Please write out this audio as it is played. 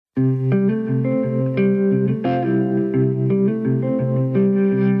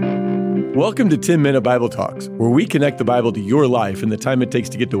Welcome to 10-Minute Bible Talks, where we connect the Bible to your life and the time it takes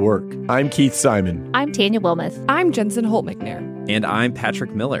to get to work. I'm Keith Simon. I'm Tanya Wilmoth. I'm Jensen Holt McNair. And I'm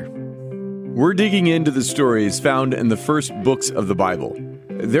Patrick Miller. We're digging into the stories found in the first books of the Bible.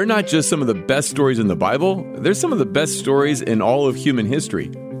 They're not just some of the best stories in the Bible, they're some of the best stories in all of human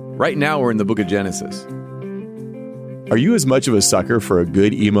history. Right now, we're in the book of Genesis. Are you as much of a sucker for a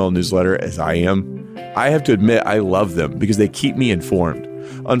good email newsletter as I am? I have to admit, I love them because they keep me informed.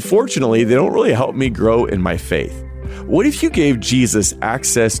 Unfortunately, they don't really help me grow in my faith. What if you gave Jesus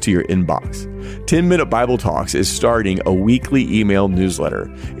access to your inbox? 10-Minute Bible Talks is starting a weekly email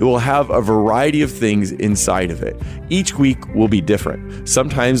newsletter. It will have a variety of things inside of it. Each week will be different.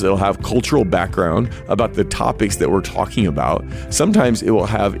 Sometimes it'll have cultural background about the topics that we're talking about. Sometimes it will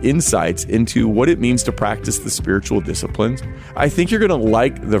have insights into what it means to practice the spiritual disciplines. I think you're going to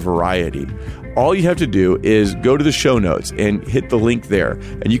like the variety. All you have to do is go to the show notes and hit the link there,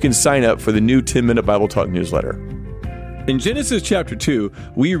 and you can sign up for the new 10-Minute Bible Talk newsletter. In Genesis chapter 2,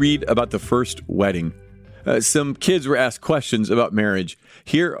 we read about the first wedding. Some kids were asked questions about marriage.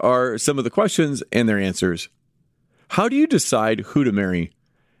 Here are some of the questions and their answers. How do you decide who to marry?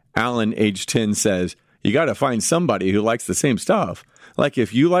 Alan, age 10, says, you got to find somebody who likes the same stuff. Like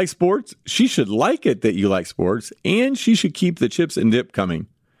if you like sports, she should like it that you like sports, and she should keep the chips and dip coming.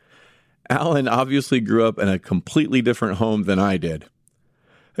 Alan obviously grew up in a completely different home than I did.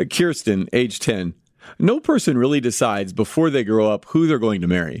 Kirsten, age 10. No person really decides before they grow up who they're going to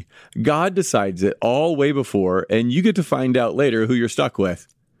marry. God decides it all way before, and you get to find out later who you're stuck with.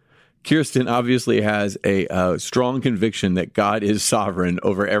 Kirsten obviously has a strong conviction that God is sovereign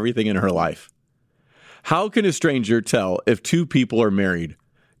over everything in her life. How can a stranger tell if two people are married?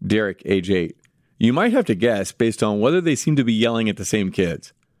 Derek, age 8. You might have to guess based on whether they seem to be yelling at the same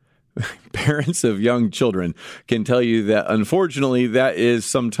kids. Parents of young children can tell you that, unfortunately, that is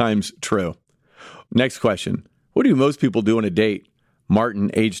sometimes true. Next question. What do most people do on a date?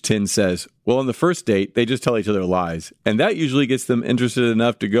 Martin, age 10, says, well, on the first date, they just tell each other lies, and that usually gets them interested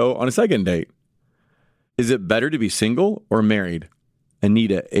enough to go on a second date. Is it better to be single or married?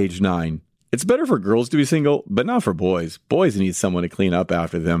 Anita, age 9. It's better for girls to be single, but not for boys. Boys need someone to clean up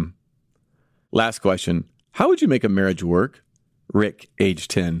after them. Last question. How would you make a marriage work? Rick, age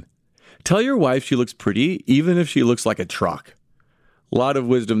 10. Tell your wife she looks pretty, even if she looks like a truck. A lot of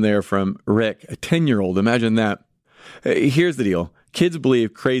wisdom there from Rick, a 10-year-old. Imagine that. Here's the deal. Kids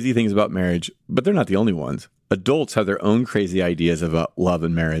believe crazy things about marriage, but they're not the only ones. Adults have their own crazy ideas about love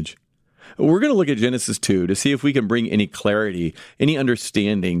and marriage. We're going to look at Genesis 2 to see if we can bring any clarity, any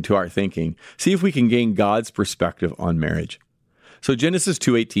understanding to our thinking. See if we can gain God's perspective on marriage. So Genesis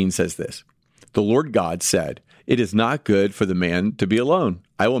 2:18 says this. The Lord God said, it is not good for the man to be alone.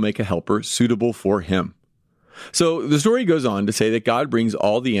 I will make a helper suitable for him. So the story goes on to say that God brings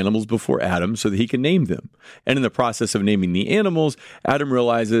all the animals before Adam so that he can name them. And in the process of naming the animals, Adam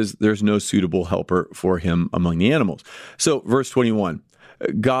realizes there's no suitable helper for him among the animals. So verse 21,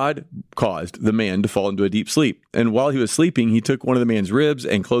 God caused the man to fall into a deep sleep. And while he was sleeping, he took one of the man's ribs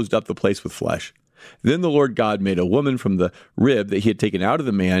and closed up the place with flesh. Then the Lord God made a woman from the rib that he had taken out of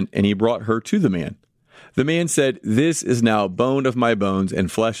the man, and he brought her to the man. The man said, this is now bone of my bones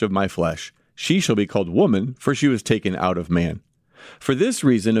and flesh of my flesh. She shall be called woman, for she was taken out of man. For this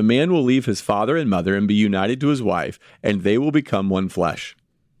reason, a man will leave his father and mother and be united to his wife, and they will become one flesh.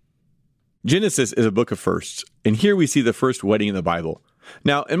 Genesis is a book of firsts, and here we see the first wedding in the Bible.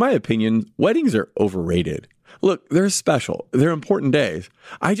 Now, in my opinion, weddings are overrated. Look, they're special. They're important days.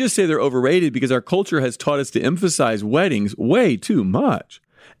 I just say they're overrated because our culture has taught us to emphasize weddings way too much.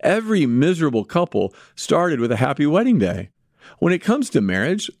 Every miserable couple started with a happy wedding day. When it comes to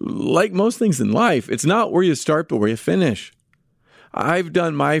marriage, like most things in life, it's not where you start, but where you finish. I've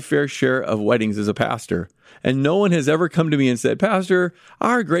done my fair share of weddings as a pastor, and no one has ever come to me and said, Pastor,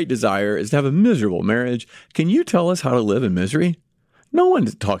 our great desire is to have a miserable marriage. Can you tell us how to live in misery? No one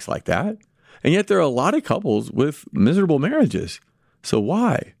talks like that. And yet there are a lot of couples with miserable marriages. So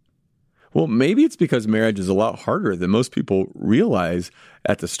why? Well, maybe it's because marriage is a lot harder than most people realize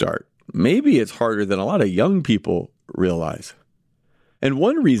at the start. Maybe it's harder than a lot of young people realize. And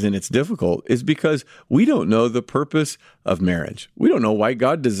one reason it's difficult is because we don't know the purpose of marriage. We don't know why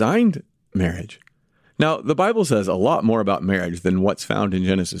God designed marriage. Now, the Bible says a lot more about marriage than what's found in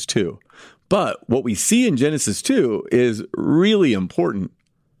Genesis 2. But what we see in Genesis 2 is really important.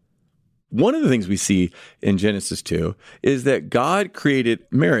 One of the things we see in Genesis 2 is that God created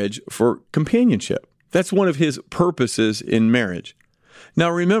marriage for companionship. That's one of his purposes in marriage. Now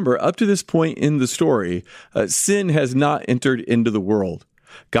remember, up to this point in the story, sin has not entered into the world.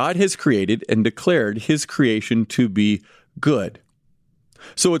 God has created and declared his creation to be good.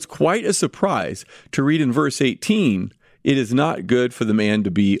 So it's quite a surprise to read in verse 18, "It is not good for the man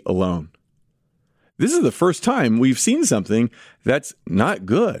to be alone." This is the first time we've seen something that's not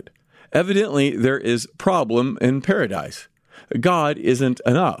good. Evidently, there is problem in paradise. God isn't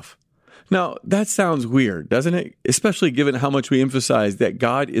enough. Now, that sounds weird, doesn't it? Especially given how much we emphasize that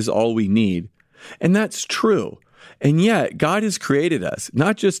God is all we need. And that's true. And yet, God has created us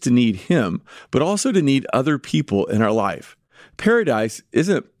not just to need Him, but also to need other people in our life. Paradise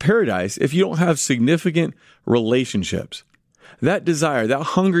isn't paradise if you don't have significant relationships. That desire, that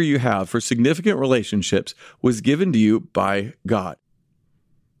hunger you have for significant relationships was given to you by God.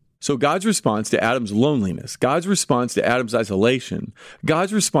 So God's response to Adam's loneliness, God's response to Adam's isolation,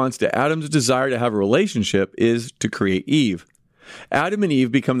 God's response to Adam's desire to have a relationship is to create Eve. Adam and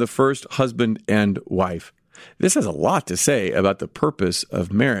Eve become the first husband and wife. This has a lot to say about the purpose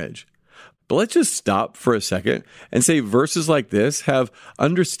of marriage. But let's just stop for a second and say verses like this have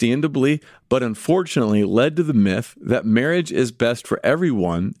understandably, but unfortunately, led to the myth that marriage is best for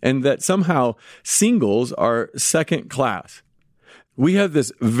everyone and that somehow singles are second class. We have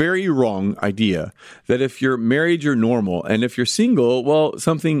this very wrong idea that if you're married, you're normal, and if you're single, well,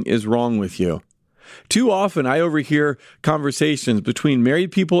 something is wrong with you. Too often, I overhear conversations between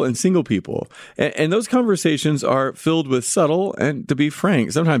married people and single people, and those conversations are filled with subtle, and to be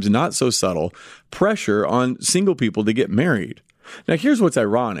frank, sometimes not so subtle, pressure on single people to get married. Now, here's what's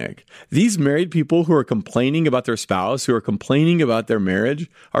ironic. These married people who are complaining about their spouse, who are complaining about their marriage,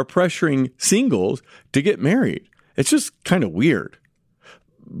 are pressuring singles to get married. It's just kind of weird.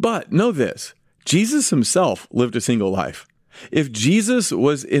 But know this, Jesus himself lived a single life. If Jesus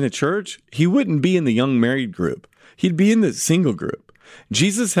was in a church, he wouldn't be in the young married group. He'd be in the single group.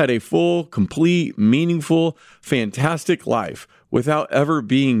 Jesus had a full, complete, meaningful, fantastic life without ever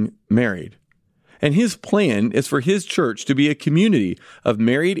being married. And his plan is for his church to be a community of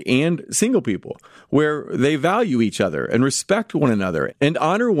married and single people where they value each other and respect one another and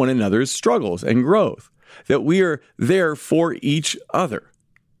honor one another's struggles and growth, that we are there for each other.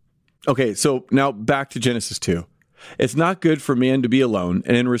 Okay, so now back to Genesis 2. It's not good for man to be alone,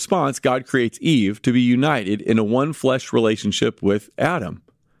 and in response, God creates Eve to be united in a one-flesh relationship with Adam.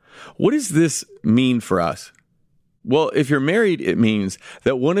 What does this mean for us? Well, if you're married, it means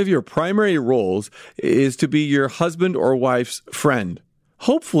that one of your primary roles is to be your husband or wife's friend.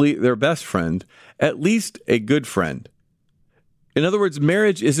 Hopefully, their best friend, at least a good friend. In other words,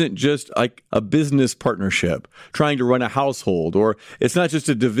 marriage isn't just like a business partnership trying to run a household, or it's not just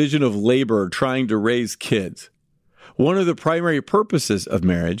a division of labor trying to raise kids. One of the primary purposes of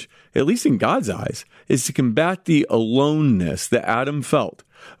marriage, at least in God's eyes, is to combat the aloneness that Adam felt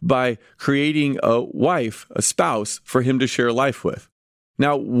by creating a wife, a spouse, for him to share life with.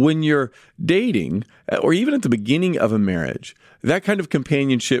 Now, when you're dating, or even at the beginning of a marriage, that kind of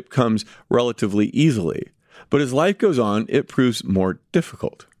companionship comes relatively easily. But as life goes on, it proves more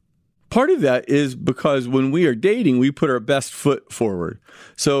difficult. Part of that is because when we are dating, we put our best foot forward.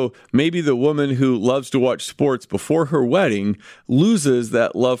 So maybe the woman who loves to watch sports before her wedding loses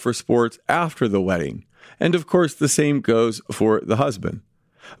that love for sports after the wedding. And of course, the same goes for the husband.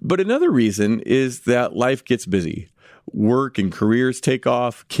 But another reason is that life gets busy. Work and careers take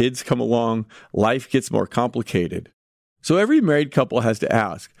off, kids come along, life gets more complicated. So every married couple has to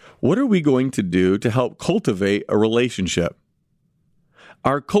ask, what are we going to do to help cultivate a relationship?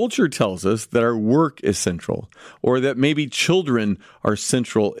 Our culture tells us that our work is central, or that maybe children are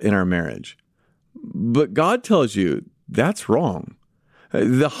central in our marriage. But God tells you that's wrong.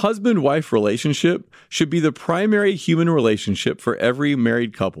 The husband-wife relationship should be the primary human relationship for every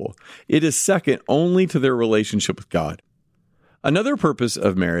married couple. It is second only to their relationship with God. Another purpose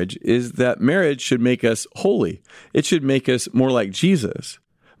of marriage is that marriage should make us holy. It should make us more like Jesus.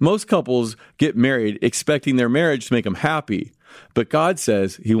 Most couples get married expecting their marriage to make them happy, but God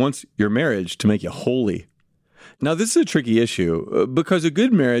says He wants your marriage to make you holy. Now, this is a tricky issue because a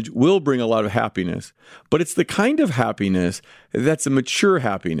good marriage will bring a lot of happiness, but it's the kind of happiness that's a mature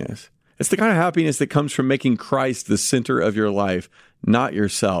happiness. It's the kind of happiness that comes from making Christ the center of your life, not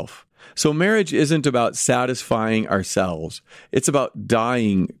yourself. So marriage isn't about satisfying ourselves. It's about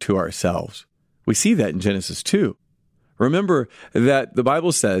dying to ourselves. We see that in Genesis 2. Remember that the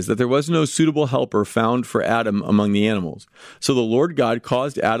Bible says that there was no suitable helper found for Adam among the animals. So the Lord God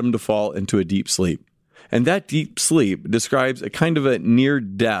caused Adam to fall into a deep sleep. And that deep sleep describes a kind of a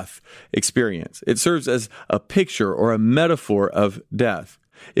near-death experience. It serves as a picture or a metaphor of death.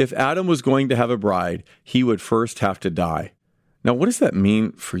 If Adam was going to have a bride, he would first have to die. Now, what does that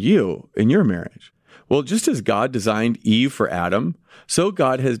mean for you in your marriage? Well, just as God designed Eve for Adam, so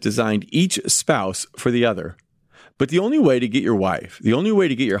God has designed each spouse for the other. But the only way to get your wife, the only way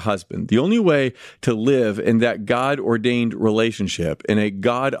to get your husband, the only way to live in that God-ordained relationship in a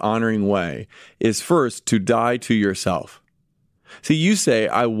God-honoring way is first to die to yourself. See, you say,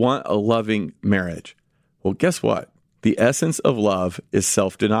 I want a loving marriage. Well, guess what? The essence of love is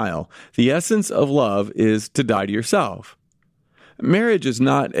self-denial. The essence of love is to die to yourself. Marriage is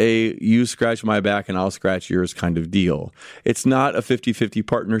not a you scratch my back and I'll scratch yours kind of deal. It's not a 50-50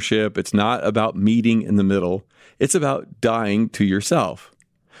 partnership. It's not about meeting in the middle. It's about dying to yourself.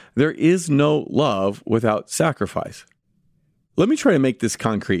 There is no love without sacrifice. Let me try to make this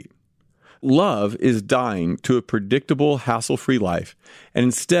concrete. Love is dying to a predictable, hassle-free life and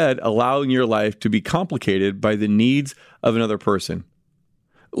instead allowing your life to be complicated by the needs of another person.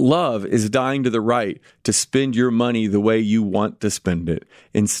 Love is dying to the right to spend your money the way you want to spend it,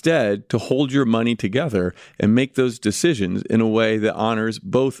 instead to hold your money together and make those decisions in a way that honors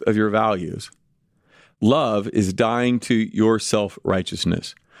both of your values. Love is dying to your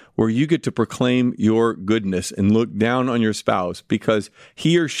self-righteousness, where you get to proclaim your goodness and look down on your spouse because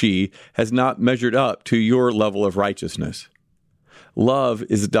he or she has not measured up to your level of righteousness. Love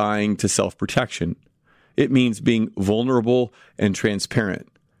is dying to self-protection. It means being vulnerable and transparent.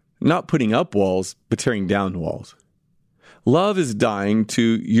 Not putting up walls, but tearing down walls. Love is dying to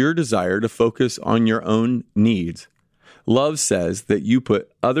your desire to focus on your own needs. Love says that you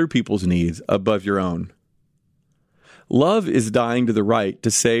put other people's needs above your own. Love is dying to the right to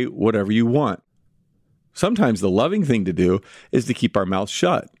say whatever you want. Sometimes the loving thing to do is to keep our mouths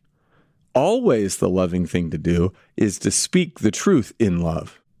shut. Always the loving thing to do is to speak the truth in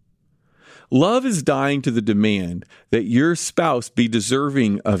love. Love is dying to the demand that your spouse be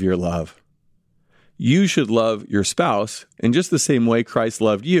deserving of your love. You should love your spouse in just the same way Christ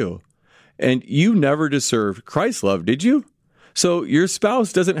loved you. And you never deserved Christ's love, did you? So your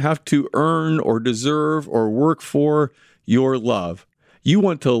spouse doesn't have to earn or deserve or work for your love. You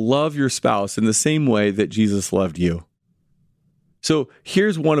want to love your spouse in the same way that Jesus loved you. So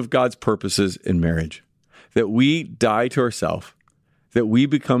here's one of God's purposes in marriage, that we die to ourselves, that we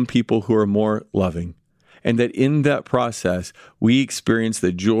become people who are more loving, and that in that process, we experience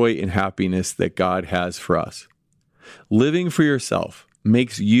the joy and happiness that God has for us. Living for yourself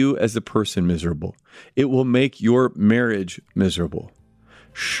makes you as a person miserable. It will make your marriage miserable.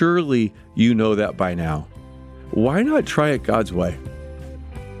 Surely you know that by now. Why not try it God's way?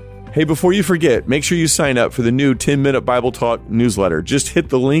 Hey, before you forget, make sure you sign up for the new 10-Minute Bible Talk newsletter. Just hit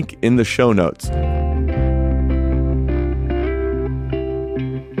the link in the show notes.